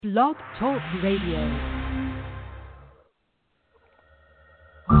Blog Talk Radio.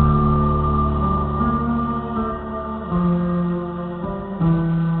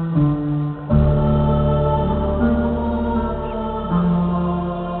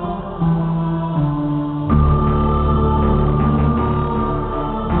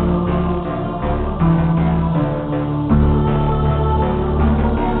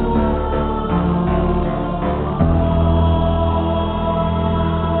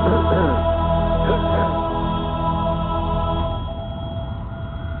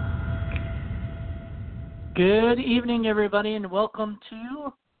 Good evening, everybody, and welcome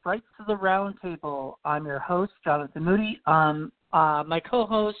to Frights of the Round Table. I'm your host, Jonathan Moody. My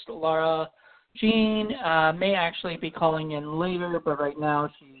co-host, Lara Jean, may actually be calling in later, but right now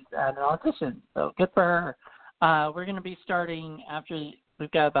she's at an audition, so good for her. We're going to be starting after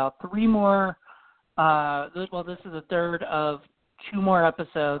we've got about three more. This is the third of two more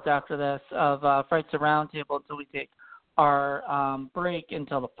episodes after this of Frights of the Round Table until we take our break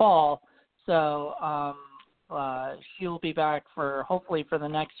until the fall. So she'll be back for hopefully for the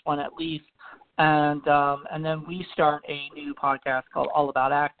next one at least, and then we start a new podcast called All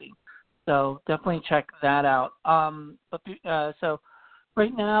About Acting. So definitely check that out. So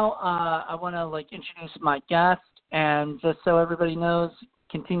right now I want to introduce my guest, and just so everybody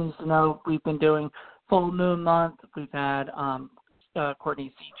continues to know, we've been doing Full Moon Month. We've had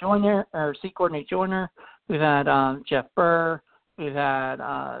Courtney Courtney Joyner. We've had Jeff Burr. We've had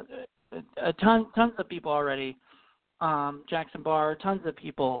tons of people already, Jackson Barr, tons of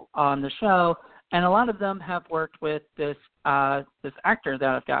people on the show, and a lot of them have worked with this actor that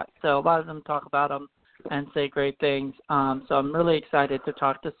I've got. So a lot of them talk about him and say great things. So I'm really excited to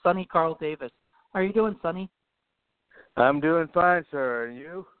talk to Sonny Carl Davis. How are you doing, Sonny? I'm doing fine, sir. And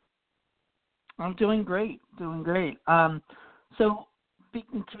you? I'm doing great. So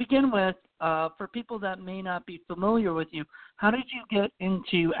to begin with, for people that may not be familiar with you, how did you get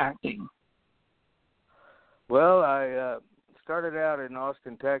into acting? Well, I started out in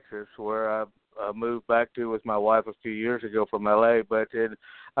Austin, Texas, where I moved back to with my wife a few years ago from L.A., but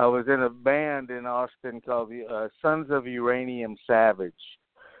I was in a band in Austin called the Sons of Uranium Savage,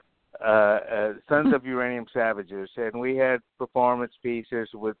 Sons of Uranium Savages, and we had performance pieces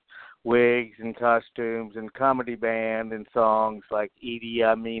with wigs and costumes and comedy band and songs like Edie,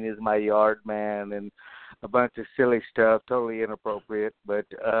 I Mean Is My Yard Man, and a bunch of silly stuff, totally inappropriate. But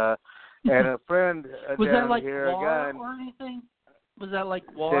and a friend was down that like here, war a guy, or anything? Was that like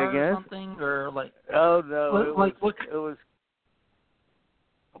war or something, or like? Oh no, it was.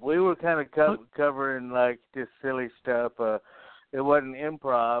 We were kind of covering like just silly stuff. It wasn't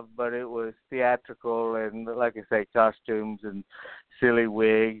improv, but it was theatrical and, like I say, costumes and silly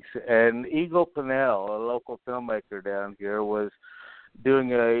wigs. And Eagle Pinnell, a local filmmaker down here, was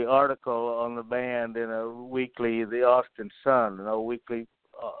doing an article on the band in a weekly, the Austin Sun, an old weekly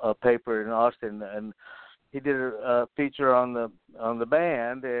paper in Austin, and he did a feature on the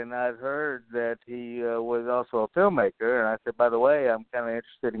band, and I'd heard that he was also a filmmaker, and I said, by the way, I'm kind of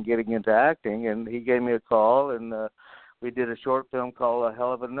interested in getting into acting, and he gave me a call, and we did a short film called A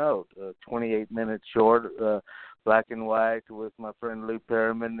Hell of a Note, a 28-minute short, black and white, with my friend Lou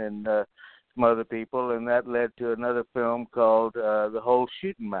Perriman and some other people, and that led to another film called The Whole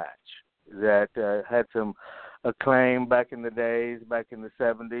Shooting Match that had some acclaim back in the days, back in the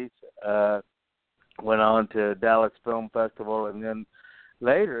 70s. Went on to Dallas Film Festival, and then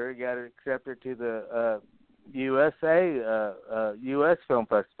later got accepted to the U.S. Film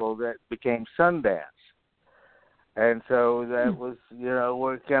Festival that became Sundance. And so that was,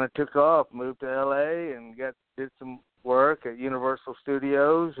 where it kind of took off. Moved to L.A. and did some work at Universal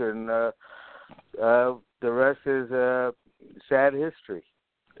Studios, and the rest is sad history.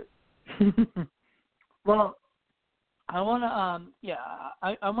 Well, I want to,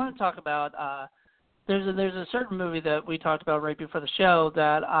 I want to talk about. There's a certain movie that we talked about right before the show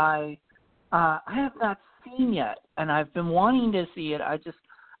that I have not seen yet, and I've been wanting to see it. I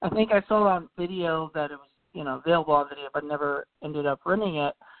think I saw it on video that it was available on video, but never ended up renting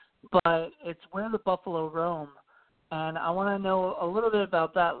it. But it's Where the Buffalo Roam, and I want to know a little bit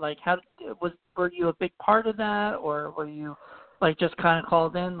about that. Like, were you a big part of that, or were you just kind of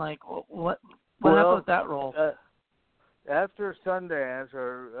called in? Like, what happened with that role? After Sundance,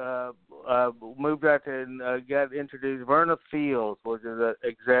 moved out and got introduced. Verna Fields was the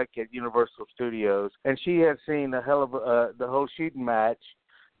exec at Universal Studios, and she had seen the Whole Shooting Match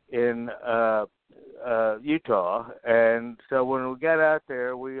in Utah, and so when we got out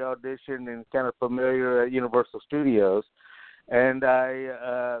there, we auditioned and kind of familiar at Universal Studios, and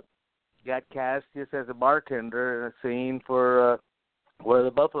I got cast just as a bartender in a scene for where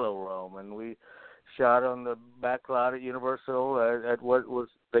the buffalo roam, and we shot on the back lot at Universal at what was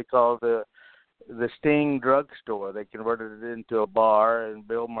they called the Sting drugstore. They converted it into a bar, and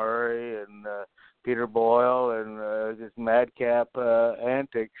Bill Murray and Peter Boyle and just madcap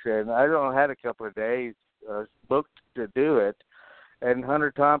antics. And I don't had a couple of days booked to do it, and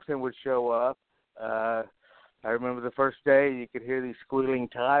Hunter Thompson would show up. I remember the first day you could hear these squealing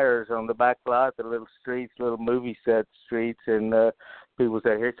tires on the back lot, the little streets, little movie set streets, and people would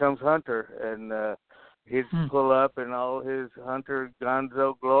say, "Here comes Hunter," and he'd pull up in all his Hunter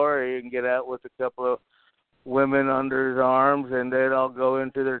Gonzo glory and get out with a couple of women under his arms, and they'd all go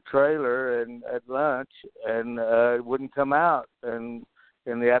into their trailer and at lunch, and it wouldn't come out. And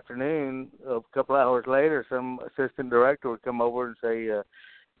in the afternoon, a couple hours later, some assistant director would come over and say,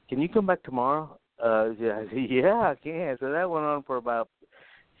 "Can you come back tomorrow?" Yeah, I can. So that went on for about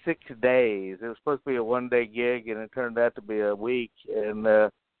 6 days. It was supposed to be a one-day gig, and it turned out to be a week. And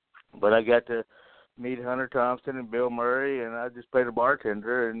but I got to meet Hunter Thompson and Bill Murray, and I just played a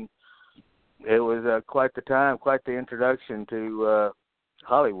bartender, and it was quite the time, quite the introduction to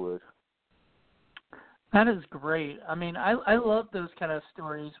Hollywood. That is great. I mean, I love those kind of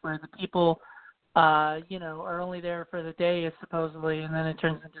stories where the people, are only there for the day, supposedly, and then it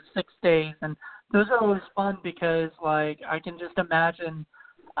turns into 6 days. And those are always fun because, like, I can just imagine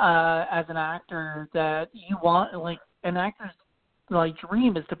as an actor that you want, like, an actor's, like,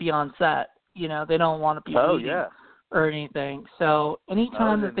 dream is to be on set. They don't want to be reading or anything. So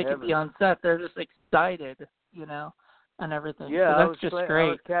anytime that they can be on set, they're just excited, and everything. Yeah, so that's just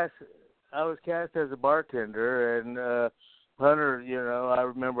great. I was cast as a bartender, and Hunter, I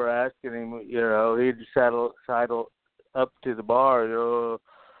remember asking him, he'd sidle up to the bar,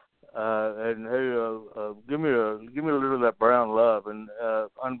 and hey, give me a little of that brown love, and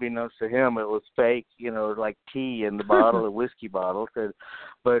unbeknownst to him, it was fake, like tea in the bottle, a whiskey bottle.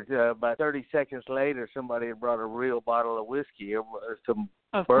 But about 30 seconds later, somebody had brought a real bottle of whiskey, some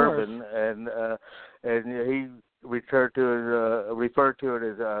bourbon, and he referred to it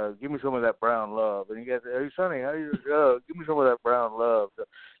as "Give me some of that brown love." And he goes, "Hey, Sonny, how you? Give me some of that brown love." So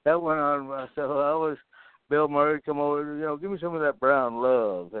that went on. So I was. Bill Murray come over, give me some of that brown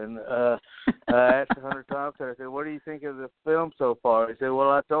love. And I asked Hunter Thompson, I said, "What do you think of the film so far?" He said,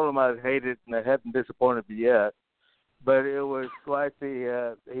 "Well, I told him I'd hate it and I hadn't disappointed me yet." But it was quite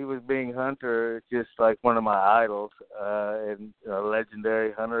he was being Hunter, just like one of my idols, and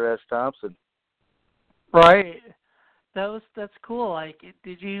legendary Hunter S. Thompson. Right. That's cool. Like,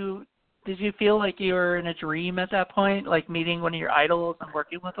 did you feel like you were in a dream at that point, like meeting one of your idols and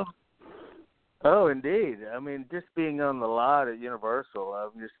working with them? Oh, indeed. I mean, just being on the lot at Universal,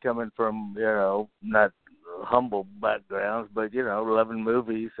 I'm just coming from, not humble backgrounds, but, loving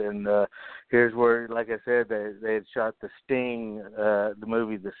movies. And here's where, like I said, they had shot The Sting, the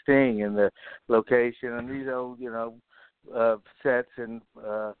movie The Sting, in the location. And these old, sets and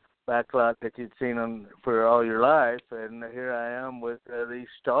backlot that you'd seen for all your life. And here I am with these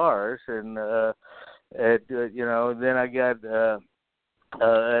stars. And, then I got...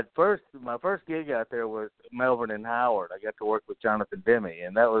 at first, my first gig out there was Melbourne and Howard. I got to work with Jonathan Demme,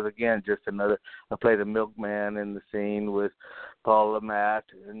 and that was, again, just another. I played a milkman in the scene with Paul LeMat,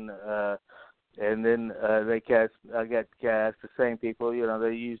 and then I got cast, the same people,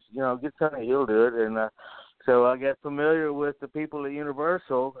 they used, get Sonny, he'll do it, and so I got familiar with the people at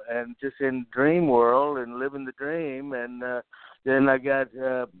Universal and just in Dream World and living the dream, and then I got,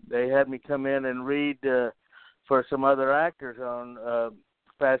 they had me come in and read for some other actors on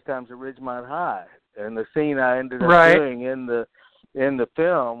Fast Times at Ridgemont High, and the scene I ended up doing in the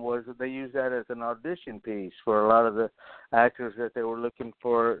film was that they used that as an audition piece for a lot of the actors that they were looking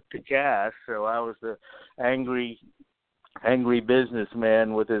for to cast. So I was the angry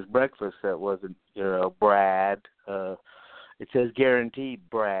businessman with his breakfast that wasn't, Brad. It says guaranteed,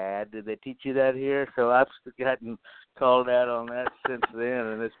 Brad. Did they teach you that here? So I've gotten called out on that since then,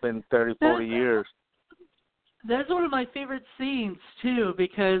 and it's been 30, 40 years. That's one of my favorite scenes too,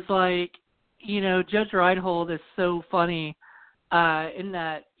 because Judge Reinhold is so funny in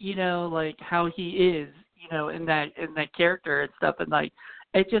that, like how he is, in that character and stuff, and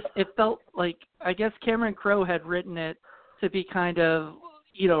it felt like, I guess Cameron Crowe had written it to be kind of,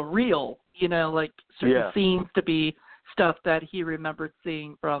 real, like certain scenes to be stuff that he remembered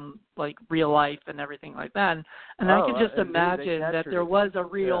seeing from like real life and everything like that, and I could just imagine that there was a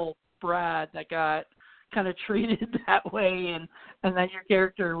real Brad that got kind of treated that way, and that your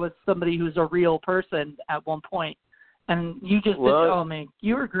character was somebody who's a real person at one point, and you just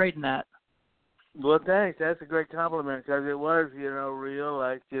you were great in that. Well, thanks. That's a great compliment, because it was, real,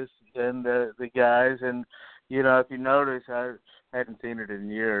 like just, and the guys, and if you notice, I hadn't seen it in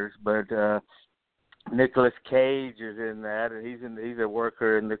years, but Nicolas Cage is in that, and he's a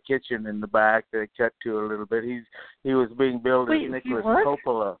worker in the kitchen in the back. They cut to a little bit. He was being billed as Nicholas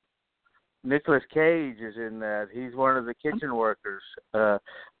Coppola. Nicolas Cage is in that. He's one of the kitchen workers. But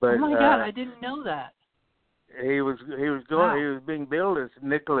oh my God, I didn't know that. He was being billed as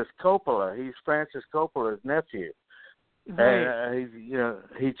Nicholas Coppola. He's Francis Coppola's nephew. Right. And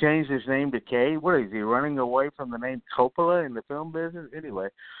he changed his name to Cage. What is he running away from the name Coppola in the film business? Anyway,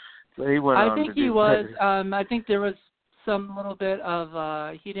 so he went on to do. I think he was. I think there was some little bit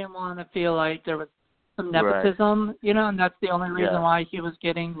of he didn't want to feel like there was some nepotism, right. And that's the only reason why he was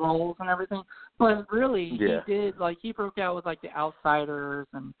getting roles and everything. But really, he did he broke out with The Outsiders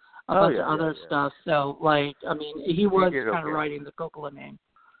and a bunch of other stuff. So he was kind of writing the Coppola name.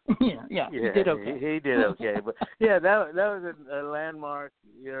 He did okay. He did okay, but that was a landmark,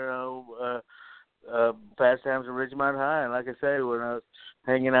 Fast Times at Ridgemont High, and like I say, when I was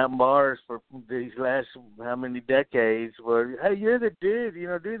hanging out in bars for these last how many decades, hey, you're the dude,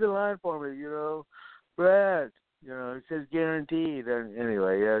 do the line for me, Brad, it says guaranteed, and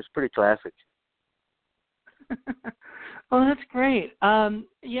anyway, it's pretty classic. Well, that's great. I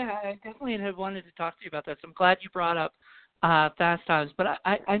definitely had wanted to talk to you about that, so I'm glad you brought up Fast Times, but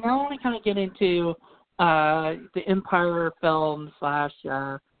I now want to kind of get into the Empire film /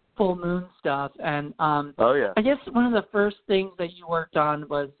 Full Moon stuff, and I guess one of the first things that you worked on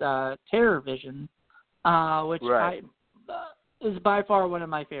was Terror Vision, which is by far one of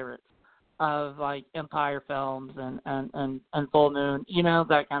my favorites of Empire films and Full Moon,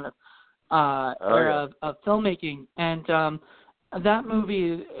 that kind of era of filmmaking, and that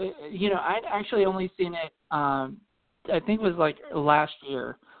movie, I'd actually only seen it. I think it was last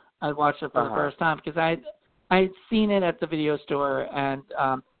year. I watched it for the first time because I'd seen it at the video store, and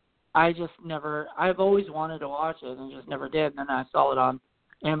I just never. I've always wanted to watch it and just never did. And then I saw it on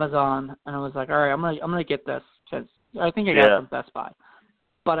Amazon, and I was like, all right, I'm gonna get this because I think I got it from Best Buy,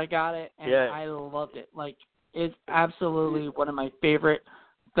 but I got it and I loved it. It's absolutely one of my favorite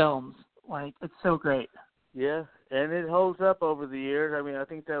films. It's so great. Yeah, and it holds up over the years. I mean, I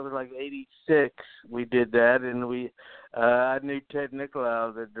think that was 86 we did that, and I knew Ted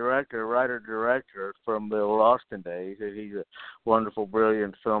Nicolau, the writer-director from the old Austin days. He's a wonderful,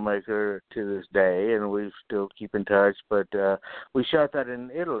 brilliant filmmaker to this day, and we still keep in touch. But we shot that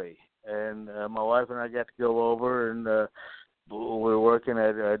in Italy, and my wife and I got to go over, and we were working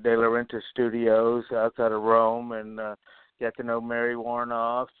at De Laurentiis Studios outside of Rome, and got to know Mary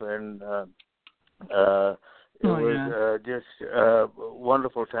Warnoff, and it was just a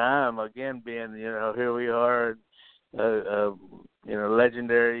wonderful time. Again, being, here we are,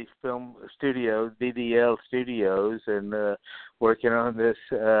 legendary film studios, DDL Studios, and working on this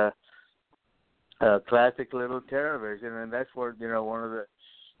classic little television. And that's where,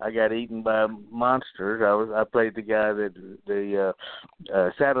 I got eaten by monsters. I played the guy the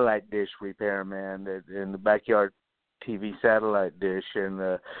satellite dish repairman in the backyard TV satellite dish,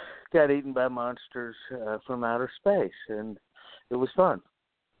 and got eaten by monsters from outer space, and it was fun.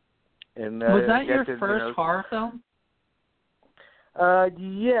 And was that your first horror film?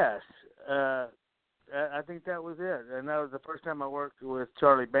 Yes, I think that was it, and that was the first time I worked with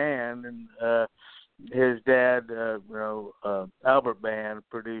Charlie Band, and his dad, Albert Band,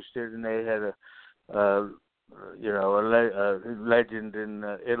 produced it, and they had a legend in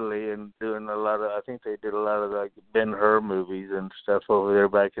Italy, and doing a lot of. I think they did a lot of Ben-Hur movies and stuff over there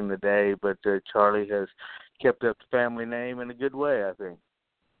back in the day. But Charlie has kept up the family name in a good way, I think.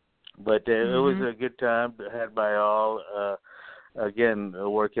 But it was a good time had by all. Again,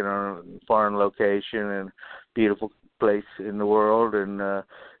 working on a foreign location and beautiful place in the world, and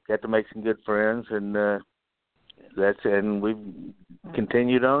got to make some good friends, and and we've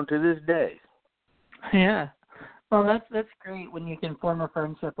continued on to this day. Yeah. Well, that's great when you can form a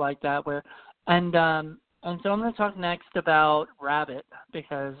friendship like that. And so I'm going to talk next about Rabbit,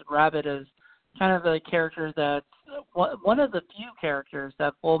 because Rabbit is kind of a character that's one of the few characters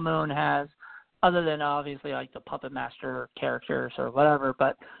that Full Moon has, other than obviously the Puppet Master characters or whatever,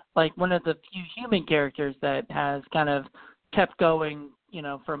 but one of the few human characters that has kind of kept going,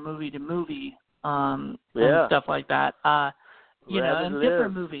 from movie to movie, and stuff like that. And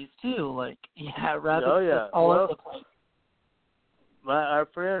different movies too, Rabbit all over the place. Our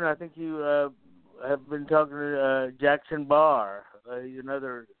friend, I think you have been talking to Jackson Barr. He's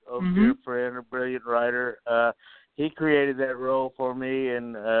another dear friend, a brilliant writer. He created that role for me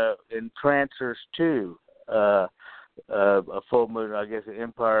in Trancers 2, a Full Moon, I guess, an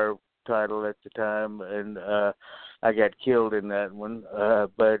Empire title at the time, and I got killed in that one.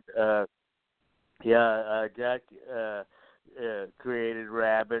 But Jack created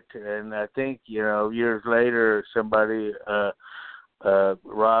Rabbit, and I think years later somebody,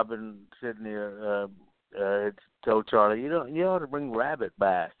 Rob and Sidney, had told Charlie, you ought to bring Rabbit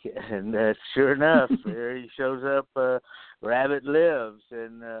back, and sure enough, there he shows up. Rabbit lives,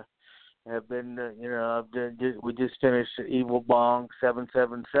 and have been, we just finished Evil Bong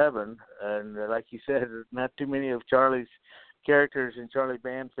 777, and like you said, not too many of Charlie's characters in Charlie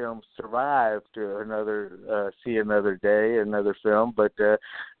Band films survive to see another day, another film, but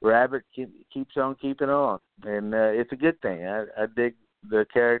Rabbit keeps on keeping on, and it's a good thing. I dig the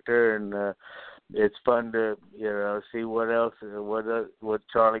character, and it's fun to see what else, what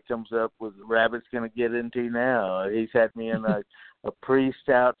Charlie comes up with. Rabbit's going to get into now. He's had me in a priest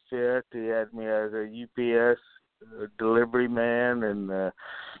outfit. He had me as a UPS delivery man, and a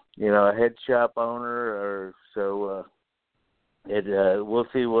head shop owner. We'll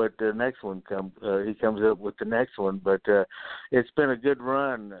see what the next one he comes up with the next one. But it's been a good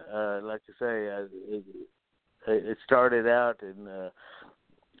run. Like I say, it started out in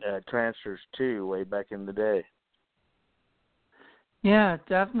Transfers 2 way back in the day. Yeah,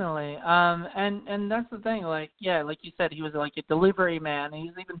 definitely. And that's the thing. Like you said, he was like a delivery man.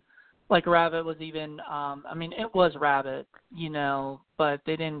 He's even like Rabbit was even. It was Rabbit, but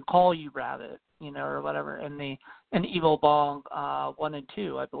they didn't call you Rabbit, or whatever. In Evil Bong 1 and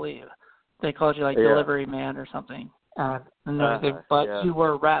 2, I believe, they called you like delivery man or something. But you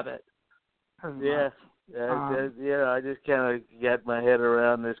were Rabbit. Yeah. I just kind of got my head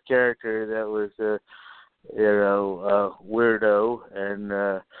around this character that was, weirdo,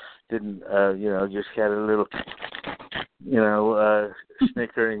 and didn't, just had a little,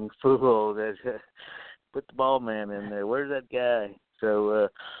 snickering fool that put the ball man in there. Where's that guy? So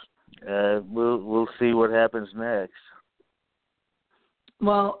we'll see what happens next.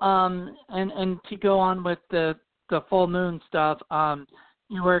 Well, and to go on with the full moon stuff,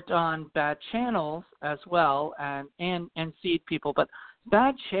 you worked on Bad Channels as well, and Seed People, but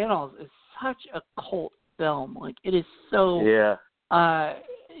Bad Channels is such a cult film. Like, it is so. Yeah.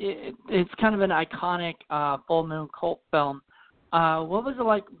 It's kind of an iconic full moon cult film. What was it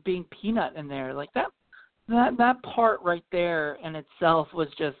like being Peanut in there? Like that part right there in itself was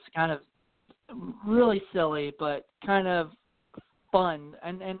just kind of really silly, but kind of fun,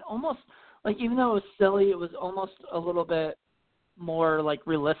 and almost like, even though it was silly, it was almost a little bit more like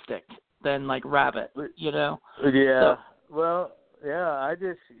realistic than like Rabbit, Yeah. So, well, yeah, I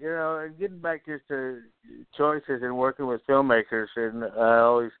just, getting back just to choices and working with filmmakers, and I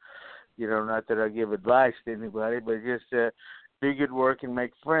always, not that I give advice to anybody, but just do good work and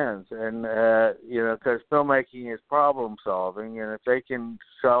make friends. And, because filmmaking is problem solving, and if they can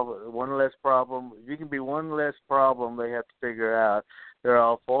solve one less problem, if you can be one less problem they have to figure out, they're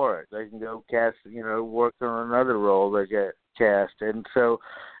all for it. They can go cast, work on another role they get cast. And so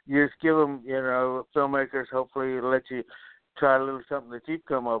you just give them, filmmakers hopefully let you try a little something that you've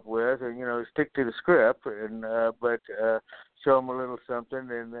come up with, and stick to the script, and but show them a little something,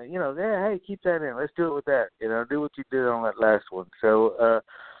 and hey, keep that in. Let's do it with that. Do what you did on that last one. So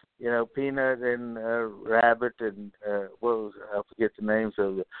Peanut and Rabbit and I forget the names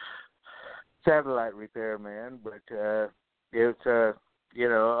of the satellite repairman, but it's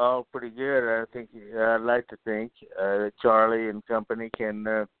all pretty good. I think I'd like to think Charlie and company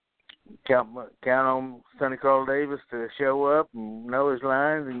can count on Sonny Carl Davis to show up and know his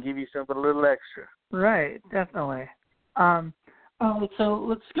lines and give you something a little extra. Right, definitely. So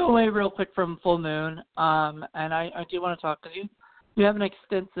let's go away real quick from Full Moon, and I do want to talk, because you have an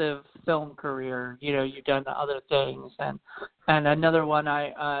extensive film career. You've done other things, and another one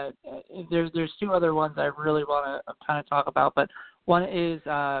there's two other ones I really want to kind of talk about, but one is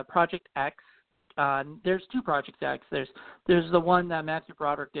Project X. There's two Project X. There's the one that Matthew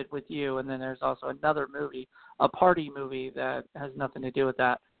Broderick did with you, and then there's also another movie, a party movie that has nothing to do with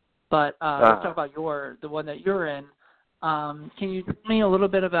that. But let's talk about the one that you're in. Can you tell me a little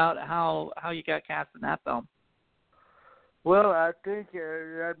bit about how you got cast in that film? Well, I think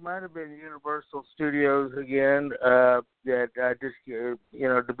that might have been Universal Studios again, that I just,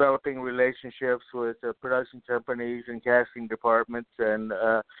 developing relationships with production companies and casting departments, and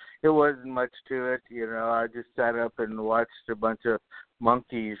it wasn't much to it. I just sat up and watched a bunch of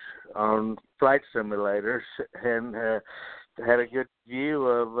monkeys on flight simulators and had a good view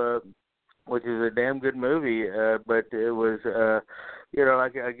of, which is a damn good movie, but it was,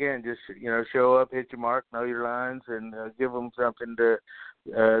 like, again, just, show up, hit your mark, know your lines, and give them something to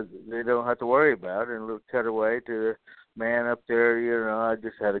they don't have to worry about, and we'll cut away to the man up there. I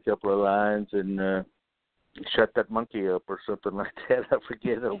just had a couple of lines, and Shut That Monkey Up or something like that. I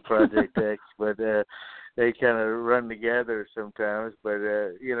forget on Project X, but they kind of run together sometimes. But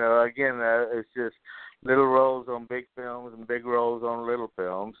again, it's just little roles on big films and big roles on little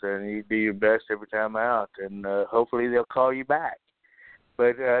films, and you do your best every time out, and hopefully they'll call you back.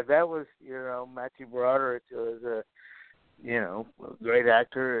 But that was, Matthew Broderick was a great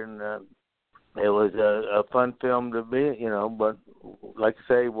actor, and it was a fun film to be, but like I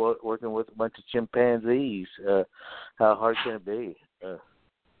say, working with a bunch of chimpanzees, how hard can it be?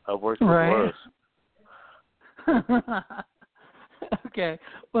 I've worked with worse. Okay.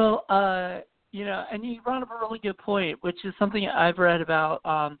 Well, and you brought up a really good point, which is something I've read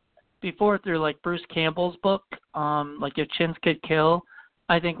about before through like Bruce Campbell's book, like If Chins Could Kill.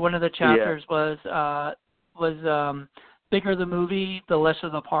 I think one of the chapters was bigger the movie, the lesser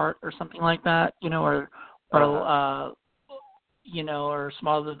the part, or something like that, or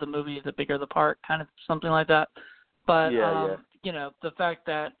smaller the movie, the bigger the part, kind of something like that. But the fact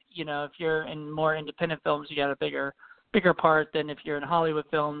that if you're in more independent films, you got a bigger part than if you're in Hollywood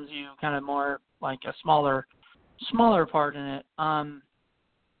films, you kind of more like a smaller part in it.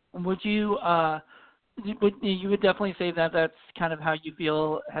 Would you would definitely say that that's kind of how you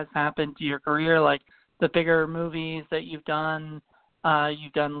feel has happened to your career, like the bigger movies that you've done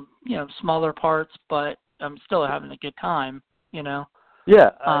smaller parts, but I'm still having a good time,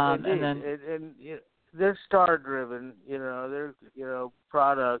 Yeah, and then they're star driven. There's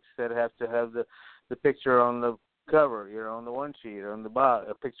products that have to have the picture on the cover, on the one sheet, on the box,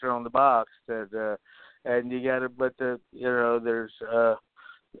 a picture on the box that, and you got to, but there's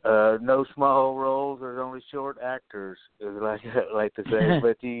no small roles. There's only short actors, like I like to say.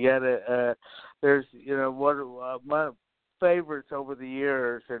 But you gotta. There's one of my favorites over the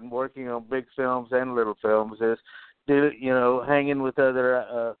years, and working on big films and little films is, hanging with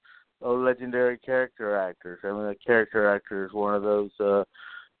other legendary character actors. I mean, a character actor is one of those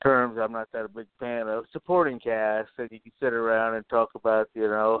terms I'm not that a big fan of. Supporting cast that you can sit around and talk about,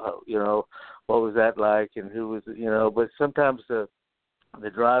 what was that like and who was, but sometimes the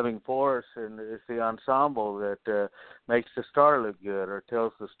driving force and it's the ensemble that makes the star look good or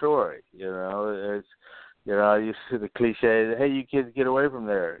tells the story. It's I used to the cliche, hey, you kids get away from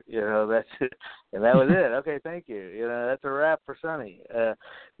there. That's it. And that was it. Okay, thank you. That's a wrap for Sonny.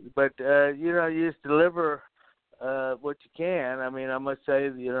 But you just deliver what you can. I mean, I must say,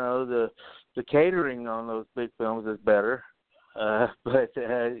 the catering on those big films is better. But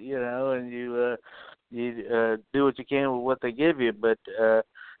and you do what you can with what they give you, but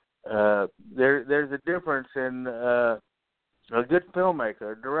there's a difference in a good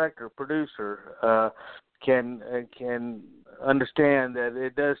filmmaker, director, producer can understand that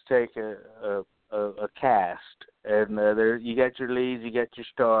it does take a cast, and there you got your leads, you got your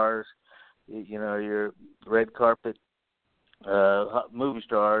stars, your red carpet movie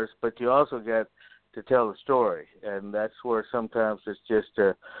stars, but you also got to tell the story, and that's where sometimes it's just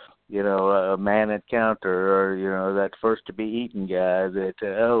a man at counter, or that first to be eaten guy that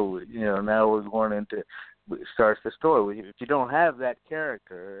now we're going into starts the story. If you don't have that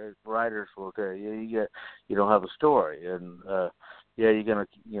character, as writers will tell you, you don't have a story, and you're gonna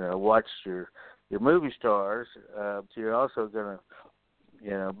watch your movie stars, but you're also gonna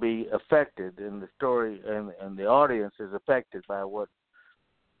be affected in the story, and the audience is affected by what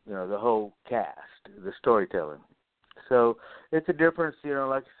the whole cast, the storytelling. So it's a difference,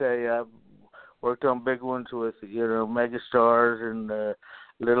 like I say, I've worked on big ones with, mega stars, and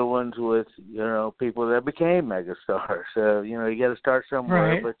little ones with, people that became mega stars. So, you got to start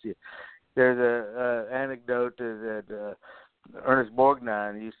somewhere. Right. But there's a anecdote that Ernest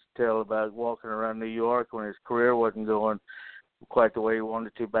Borgnine used to tell about walking around New York when his career wasn't going quite the way he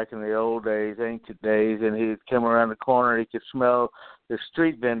wanted to back in the old days, ancient days, and he'd come around the corner, he could smell the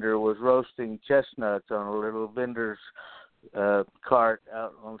street vendor was roasting chestnuts on a little vendor's cart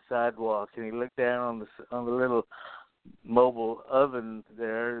out on the sidewalk, and he looked down on the little mobile oven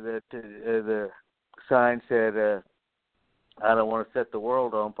there that the sign said, I don't want to set the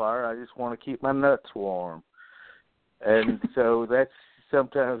world on fire, I just want to keep my nuts warm. And so that's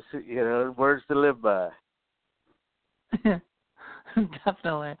sometimes, words to live by.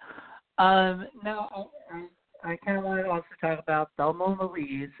 Definitely. Now, I kind of wanted to also talk about Thelma and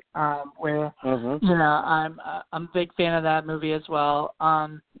Louise, where I'm a big fan of that movie as well.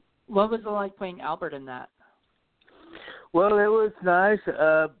 What was it like playing Albert in that? Well, it was nice.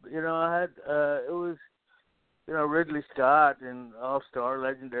 I had it was Ridley Scott and All-Star,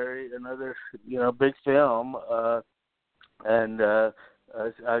 legendary, another big film, and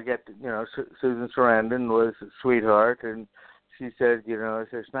I got Susan Sarandon was a sweetheart, and she said,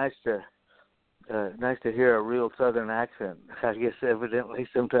 it's nice to nice to hear a real Southern accent. I guess evidently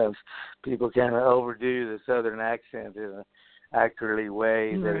sometimes people kind of overdo the Southern accent in an accurately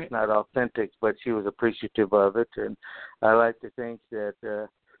way that it's not authentic, but she was appreciative of it. And I like to think that,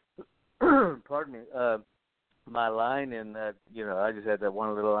 pardon me, my line in that, I just had that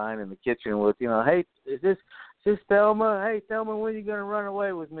one little line in the kitchen with, hey, is this Thelma? Hey, Thelma, when are you going to run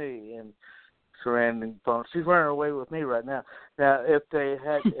away with me? And surrounding phone, she's running away with me right now. Now, if they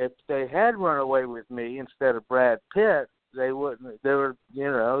had run away with me instead of Brad Pitt, they wouldn't have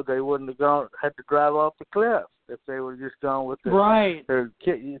had to drive off the cliff if they were just gone with their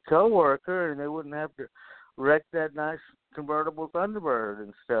co-worker, and they wouldn't have to wreck that nice convertible Thunderbird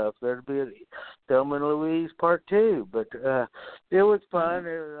and stuff. There'd be a Thelma and Louise Part 2. But it was fun.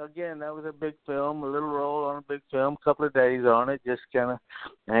 Again, that was a big film, a little role on a big film, a couple of days on it, just kind of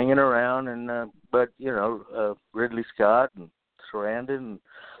hanging around. And but Ridley Scott and Sarandon and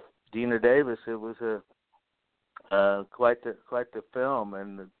Gina Davis, it was quite the film,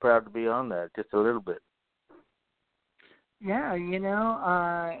 and proud to be on that just a little bit. Yeah,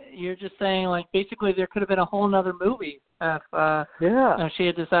 you're just saying, like, basically there could have been a whole other movie if she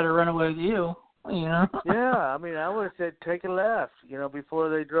had decided to run away with you, Yeah, I mean, I would have said take a left, before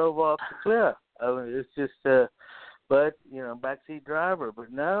they drove off the cliff. I mean, it's just, but, backseat driver.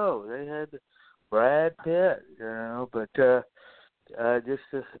 But no, they had Brad Pitt, but just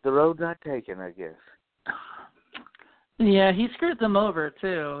the road not taken, I guess. Yeah, he screwed them over,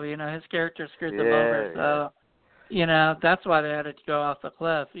 too. His character screwed them over, so... that's why they had to go off the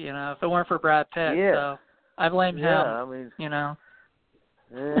cliff, if it weren't for Brad Pitt. Yeah. So I blame him, I mean,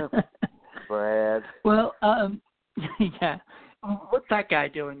 Yeah, Brad. Well, yeah. What's that guy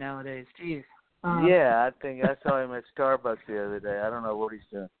doing nowadays? Jeez. I think I saw him at Starbucks the other day. I don't know what he's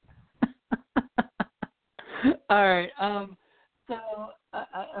doing. All right.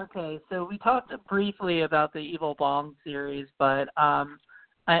 So we talked briefly about the Evil Bong series, but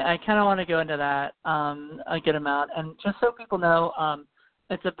I kind of want to go into that a good amount. And just so people know,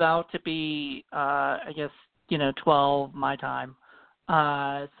 it's about to be, 12 my time.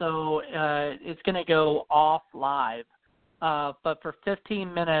 So it's going to go off live. But for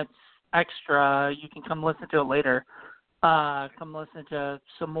 15 minutes extra, you can come listen to it later. Come listen to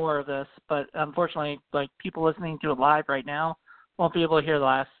some more of this. But unfortunately, people listening to it live right now won't be able to hear the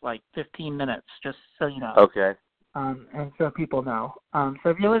last, 15 minutes, just so you know. Okay. And so people know. So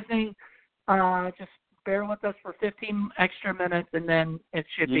if you're listening, just bear with us for 15 extra minutes, and then it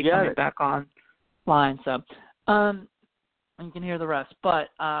should be coming back online. So you can hear the rest. But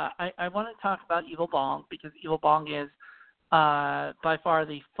I want to talk about Evil Bong, because Evil Bong is by far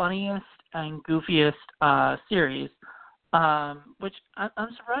the funniest and goofiest series, which I'm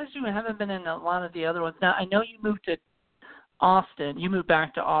surprised you haven't been in a lot of the other ones. Now, I know you moved to Austin. You moved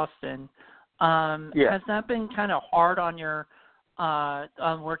back to Austin. Has that been kind of hard on your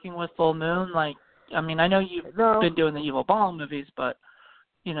on working with Full Moon? I know you've been doing the Evil Bong movies, but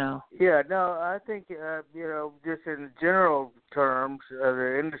Yeah, no, I think just in general terms,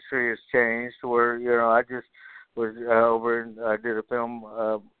 the industry has changed. Where I just was I did a film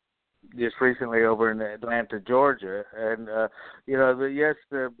just recently over in Atlanta, Georgia, and the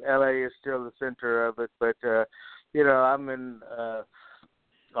LA is still the center of it, but I'm in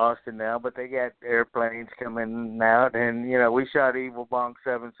Austin now, but they got airplanes coming out, and we shot Evil Bong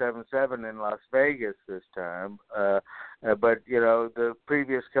 777 in Las Vegas this time, but the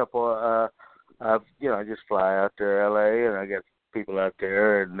previous couple, I just fly out to LA, and I got people out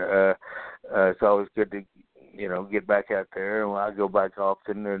there, and it's always good to get back out there, and I go back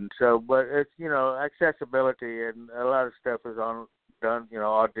often, and so, but it's accessibility, and a lot of stuff is done,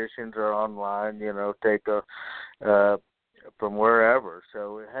 auditions are online, take from wherever,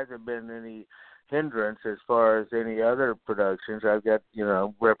 so it hasn't been any hindrance as far as any other productions. I've got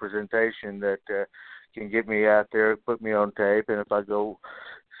representation that can get me out there, put me on tape, and if I go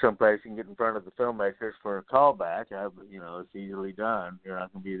someplace and get in front of the filmmakers for a callback, it's easily done. I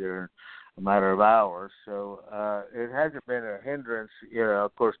can be there in a matter of hours, so it hasn't been a hindrance.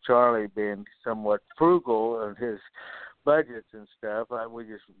 Of course, Charlie being somewhat frugal in his budgets and stuff, we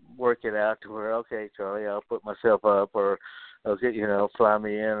just work it out to where, okay, Charlie, I'll put myself up, or okay, fly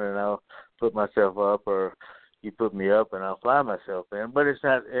me in and I'll put myself up, or you put me up and I'll fly myself in. But it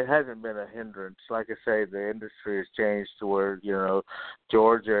hasn't been a hindrance. Like I say, the industry has changed to where,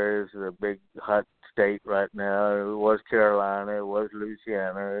 Georgia is a big hot state right now. It was Carolina, it was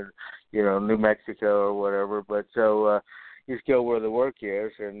Louisiana, New Mexico or whatever. But so you just go where the work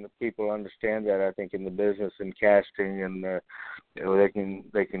is, and people understand that, I think, in the business and casting, and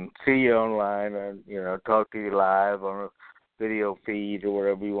they can see you online and talk to you live on video feed or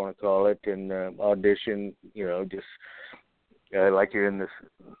whatever you want to call it, and audition. Just like you're in this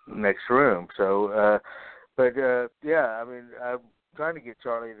next room. So, yeah, I mean, I'm trying to get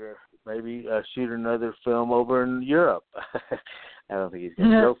Charlie to maybe shoot another film over in Europe. I don't think he's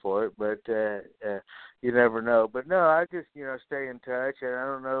going to go for it, but you never know. But no, I just, stay in touch, and I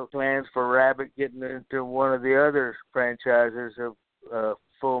don't know plans for Rabbit getting into one of the other franchises of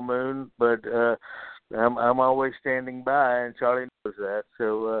Full Moon, but I'm always standing by, and Charlie knows that.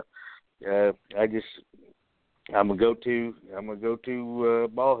 So I'm a go-to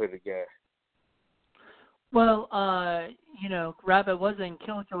ball-headed guy. Well, Rabbit was in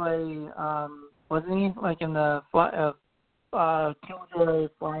Killjoy, wasn't he? Like in the Killjoy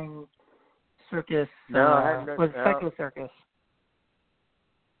Flying Circus. No, I hadn't done. Was Psycho Circus.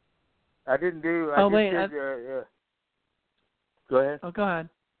 I didn't do. Go ahead. Oh, go ahead.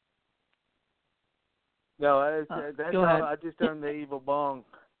 No, that's go all. ahead. I just done the Evil Bong.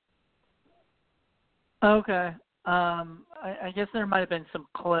 Okay. I guess there might have been some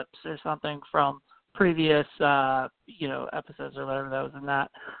clips or something from previous, episodes or whatever that was in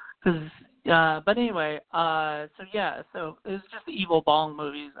that. But anyway, so it was just the Evil Bong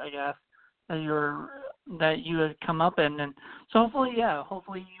movies, I guess, that you had come up in, and so hopefully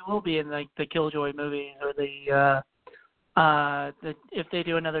you will be in like the Killjoy movies or the if they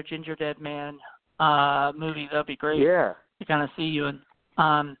do another Ginger Dead Man movie, that'd be great. Yeah. To kind of see you in.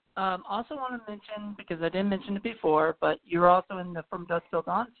 Also want to mention, because I didn't mention it before, but you're also in the From Dusk Till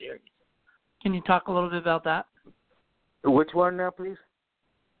Dawn series. Can you talk a little bit about that? Which one now, please?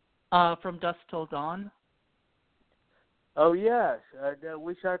 From Dusk Till Dawn. Oh yes,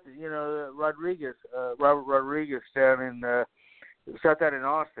 we shot Robert Rodriguez down in we shot that in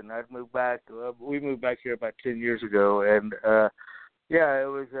Austin. We moved back here about 10 years ago, and it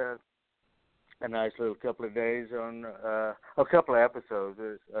was a nice little couple of days on a couple of episodes.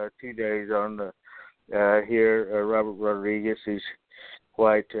 2 days on here. Robert Rodriguez, he's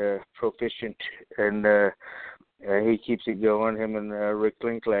quite proficient, and he keeps it going. Him and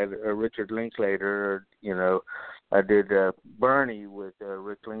Richard Linklater. I did Bernie with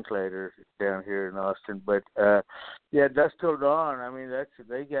Rick Linklater down here in Austin. But Dusk Till Dawn. I mean,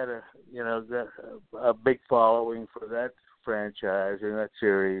 they got a big following for that franchise and that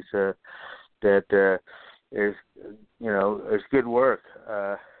series. That is it's good work.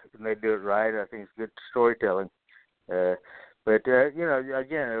 And they do it right. I think it's good storytelling. But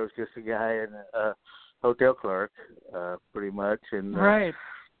again, it was just a guy and a hotel clerk, pretty much, and right.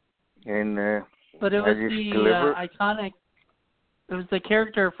 And but it was the iconic. It was the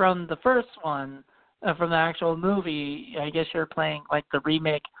character from the first one, from the actual movie. I guess you're playing like the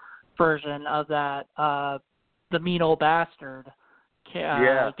remake version of that, the mean old bastard guy.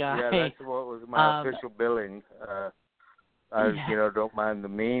 Yeah, that's what was my official billing. I don't mind the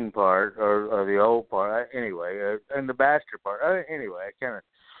mean part or the old part. Anyway, and the bastard part. Anyway, it kind of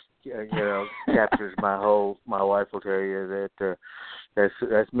captures my wife will tell you that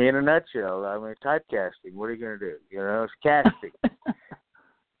that's me in a nutshell. I mean, typecasting. What are you going to do? It's casting.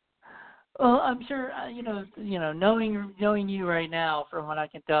 Well, I'm sure knowing you right now, from what I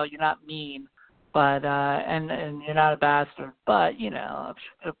can tell, you're not mean, but and you're not a bastard. But you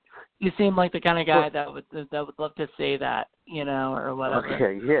seem like the kind of guy that would love to say that, or whatever.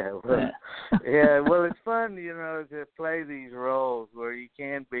 Okay, yeah. Well, well, it's fun, to play these roles where you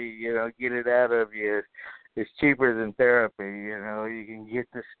can be, get it out of you. It's cheaper than therapy, You can get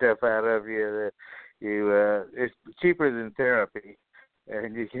the stuff out of you that it's cheaper than therapy,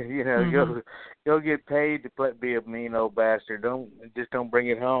 and you can, go get paid to be a mean old bastard. Don't bring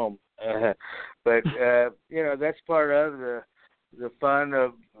it home. But that's part of the fun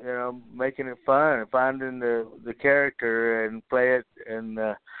of making it fun, finding the character and play it and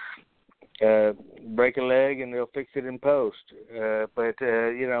break a leg and they'll fix it in post. But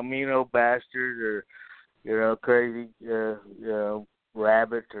mean old bastard or crazy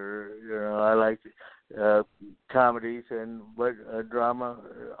rabbit or I like comedies but drama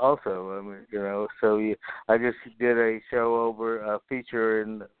also. I mean so I just did a feature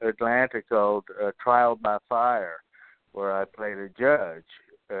in Atlanta called Trial by Fire, where I played a judge,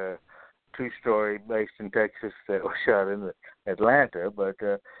 true story based in Texas that was shot in Atlanta. But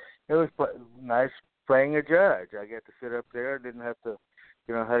it was nice playing a judge. I got to sit up there. I didn't have to,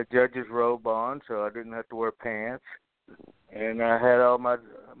 had a judge's robe on, so I didn't have to wear pants. And I had all my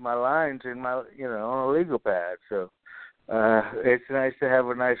lines in my, on a legal pad. So it's nice to have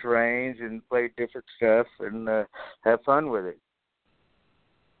a nice range and play different stuff and have fun with it.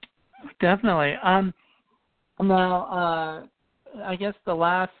 Definitely. Now, I guess the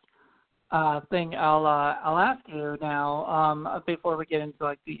last thing I'll ask you now before we get into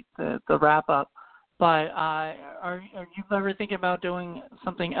like the wrap up. But are you ever thinking about doing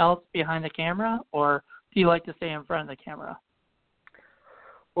something else behind the camera, or do you like to stay in front of the camera?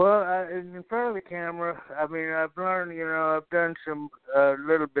 Well, in front of the camera, I mean, I've learned, I've done some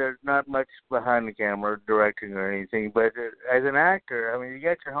little bit, not much behind the camera, directing or anything. But as an actor, I mean, you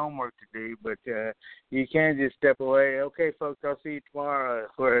got your homework to do, but you can't just step away. Okay, folks, I'll see you tomorrow.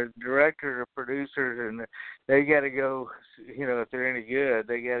 Whereas directors or producers, and they got to go, if they're any good,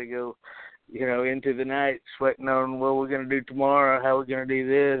 they got to go, into the night sweating on what we're going to do tomorrow, how we're going to do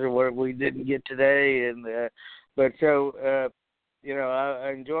this, or what we didn't get today. And I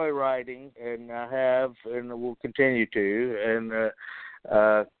enjoy writing, and I have, and will continue to, and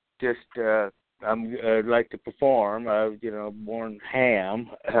I like to perform. Born ham.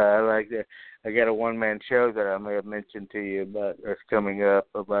 I got a one-man show that I may have mentioned to you about that's coming up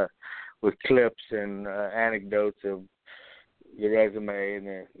with clips and anecdotes of your resume,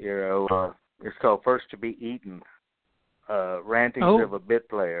 and it's called First to Be Eaten, Rantings of a Bit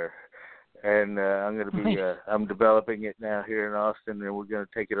Player. And I'm going to be, I'm developing it now here in Austin, and we're going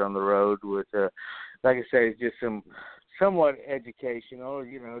to take it on the road with, like I say, just some somewhat educational,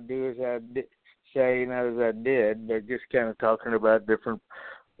 do as I say, not as I did, but just kind of talking about different,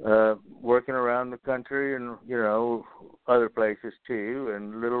 working around the country and, other places too,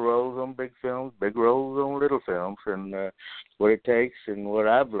 and little roles on big films, big roles on little films, and what it takes and what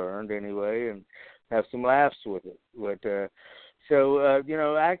I've learned anyway, and have some laughs with it. But, So,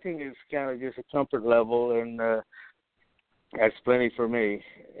 acting is kind of just a comfort level, and that's plenty for me.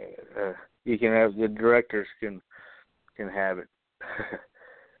 You can have the directors can have it.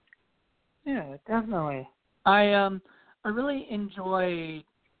 Yeah, definitely. I really enjoy,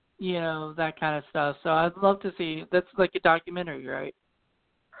 that kind of stuff. So I'd love to see. That's like a documentary, right?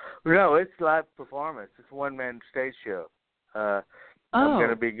 No, it's live performance. It's a one-man stage show. I'm going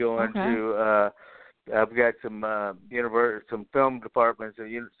to be going to. I've got some some film departments at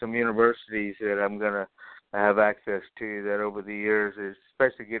some universities that I'm going to have access to that over the years,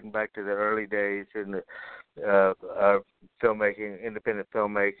 especially getting back to the early days in the filmmaking, independent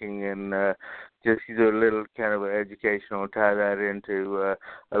filmmaking, and just do a little kind of educational and tie that into,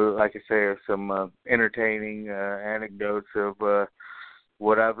 like I say, some entertaining anecdotes of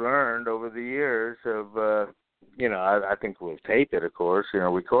what I've learned over the years of, I think we'll tape it, of course,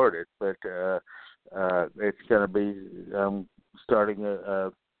 record it, but it's going to be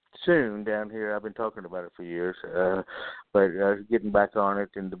starting soon down here. I've been talking about it for years, but getting back on it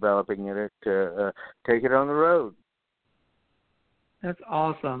and developing it to take it on the road. That's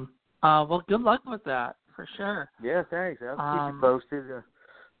awesome. Well, good luck with that, for sure. Yeah, thanks. I'll keep you posted.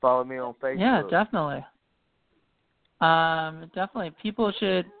 Follow me on Facebook. Yeah, definitely. Definitely. People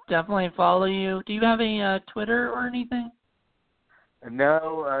should definitely follow you. Do you have any Twitter or anything?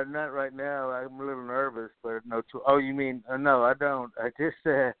 No, not right now. I'm a little nervous, but no. You mean? No, I don't. I just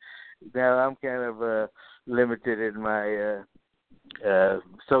now I'm kind of limited in my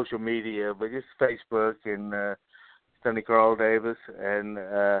social media, but just Facebook and Sonny Carl Davis, and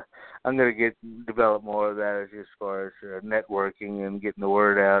I'm going to develop more of that as far as networking and getting the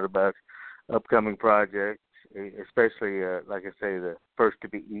word out about upcoming projects, especially like I say, the First to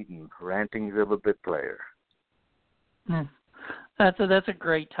Be Eaten, Rantings of a Bit Player. That's a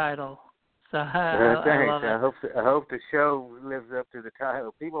great title. So thanks. I love it. I hope the show lives up to the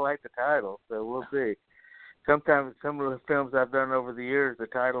title. People like the title, so we'll see. Sometimes some of the films I've done over the years, the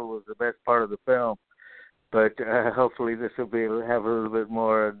title was the best part of the film. But hopefully this will have a little bit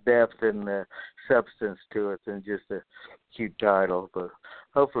more depth and substance to it than just a cute title. But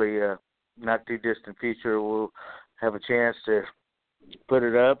hopefully, not too distant future, we'll have a chance to put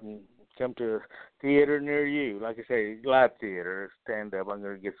it up and come to a theater near you. Like I say, live theater, stand up. I'm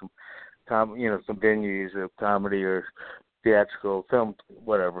going to get some venues of comedy or theatrical film,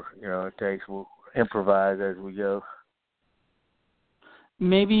 whatever it takes. We'll improvise as we go.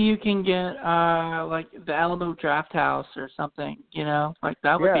 Maybe you can get like the Alamo Draft House or something. Like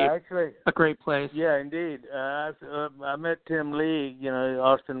that would be actually a great place. Yeah, indeed. I met Tim Lee,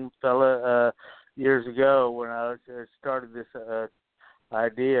 Austin fella, years ago when I started this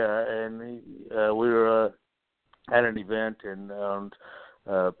idea, and we were at an event and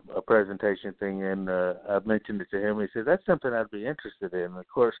a presentation thing, and I mentioned it to him. He said, "That's something I'd be interested in." And of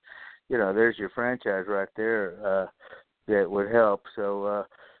course, there's your franchise right there that would help. So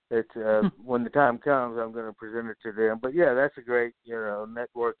it's when the time comes, I'm going to present it to them. But yeah, that's a great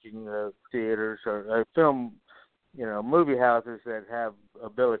networking theaters or film, movie houses that have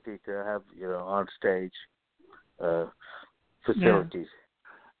ability to have on stage facilities.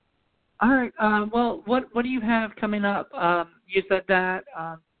 All right. Well, what do you have coming up? You said that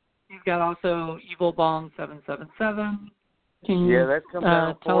you've got also Evil Bong 777. Can you? Yeah, that's coming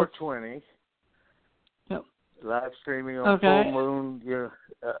out on 4/20. Yep. Live streaming on Full Moon. Yeah,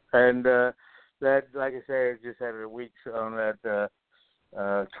 and that, like I said, I just had a week on that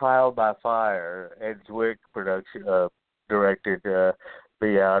Trial by Fire. Ed Zwick production directed.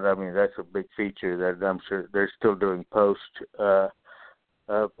 Be out. I mean, that's a big feature that I'm sure they're still doing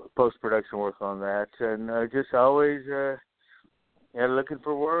post-production work on that, and just always looking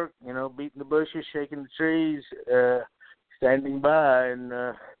for work, beating the bushes, shaking the trees, standing by, and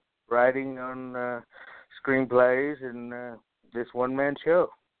writing on screenplays and this one-man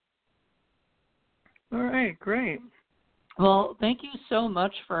show. All right, great. Well, thank you so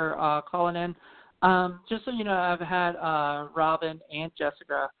much for calling in. Just so you know, I've had Robin and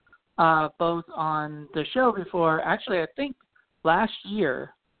Jessica both on the show before. Actually, I think last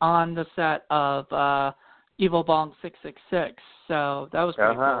year on the set of Evil Bong 666. So that was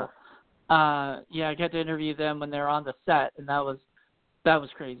pretty cool. Yeah, I got to interview them when they were on the set, and that was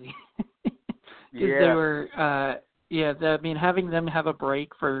crazy. Because they were, I mean, having them have a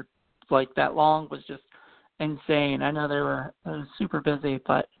break for like that long was just insane. I know they were super busy,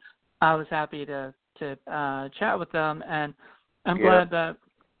 but I was happy to chat with them, and I'm glad that,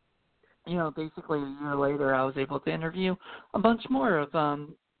 basically a year later I was able to interview a bunch more of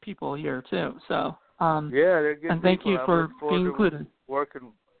people here too. So they're good and thank people. you for being included.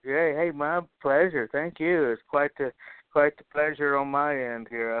 Working. Yeah, hey, my pleasure. Thank you. It's quite the pleasure on my end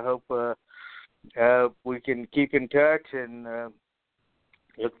here. I hope we can keep in touch and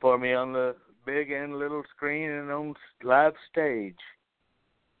look for me on the big and little screen and on live stage.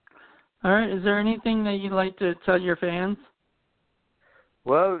 All right. Is there anything that you'd like to tell your fans?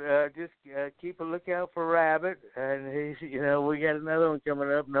 Well, just keep a lookout for Rabbit, and we got another one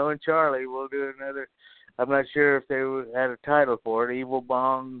coming up. Knowing Charlie, we'll do another. I'm not sure if they had a title for it. Evil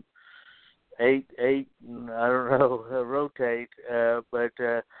Bong 8, I don't know, rotate. But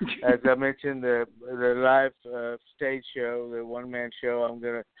as I mentioned, the live stage show, the one-man show,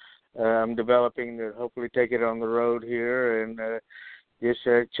 I'm developing to hopefully take it on the road here, and just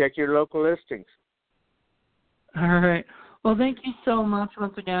check your local listings. All right. Well, thank you so much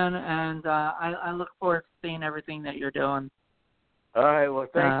once again, and I look forward to seeing everything that you're doing. All right. Well,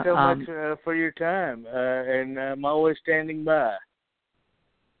 thanks so much for your time, and I'm always standing by.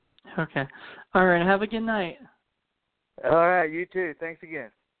 Okay. All right. Have a good night. All right. You too. Thanks again.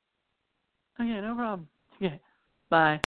 Okay. No problem. Okay. Bye.